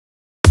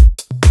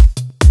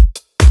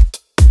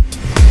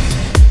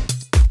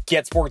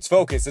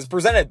GetSportsFocus is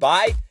presented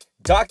by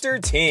Dr.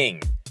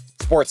 Ting,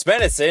 Sports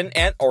Medicine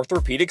and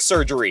Orthopedic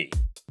Surgery.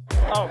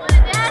 Oh,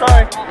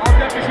 sorry.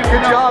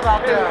 Good job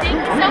out there. Thank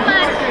you so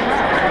much.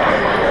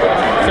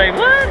 Say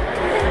what?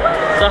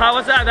 So how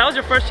was that? That was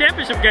your first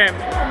championship game.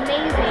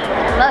 Amazing.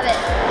 Love it.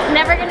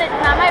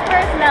 Not my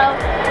first, no.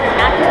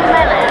 After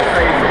my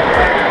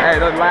last. Hey,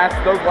 those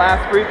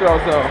last free throws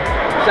though.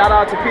 Shout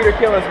out to Peter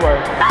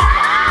Killingsworth.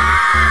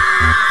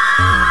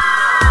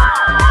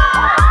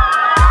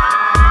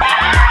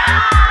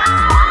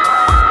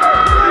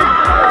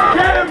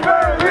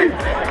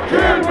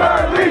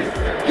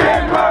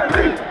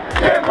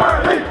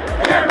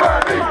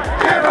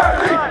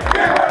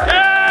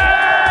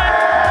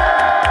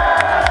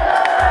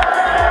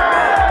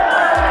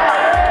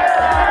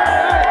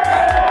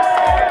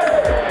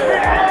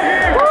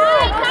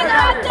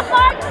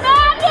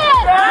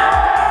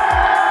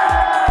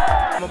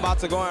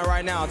 To go in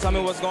right now. Tell me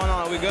what's going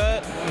on. Are we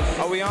good?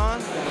 Are we on?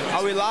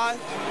 Are we live?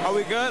 Are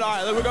we good? All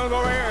right, we're gonna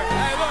go right here.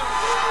 Hey, look,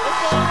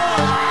 what's going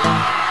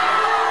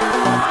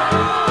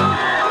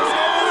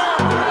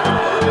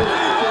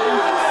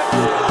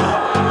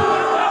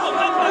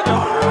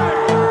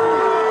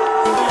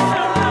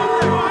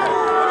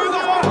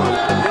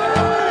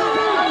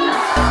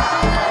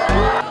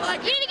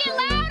You need to get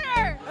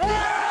louder.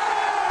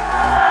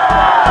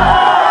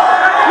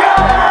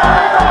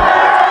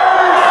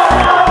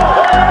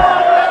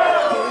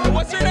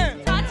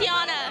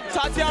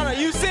 Tatiana,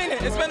 you've seen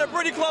it. It's been a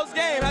pretty close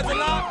game, has it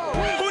not?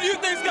 Who do you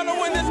think's gonna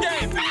win this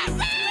game?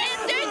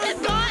 Sisters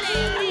just got it.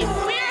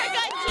 We're a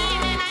good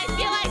team, and I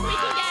feel like we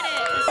can get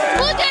it.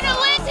 Who's gonna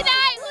win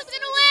tonight? Who's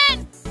gonna win?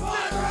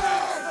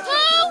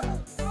 Who?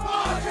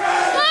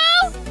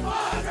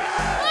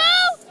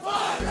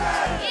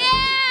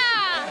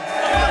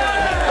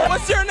 Yeah.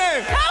 What's your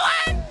name?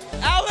 Helen.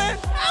 Alan?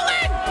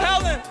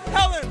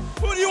 Helen,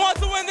 who do you want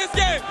to win this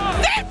game?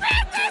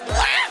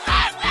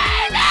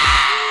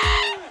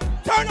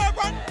 Turn up,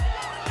 run.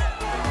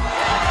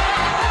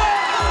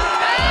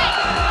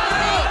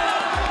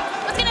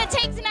 What's gonna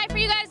take tonight for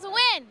you guys to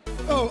win?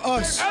 Oh,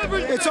 us.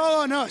 It's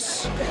all on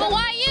us. But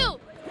why you?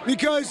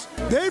 Because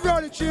they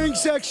brought a cheering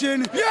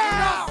section.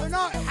 Yeah! They're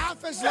not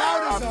half as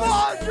loud as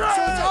us. So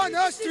it's on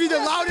us to be the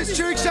loudest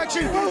cheering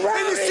section in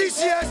the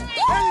CCS and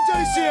the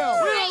WCL.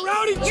 Right.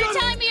 You're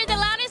telling me you're the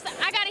loudest?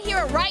 I gotta hear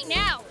it right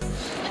now.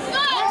 Let's go!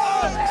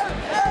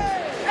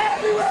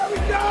 Everywhere we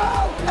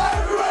go!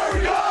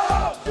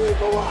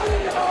 People want to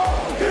know!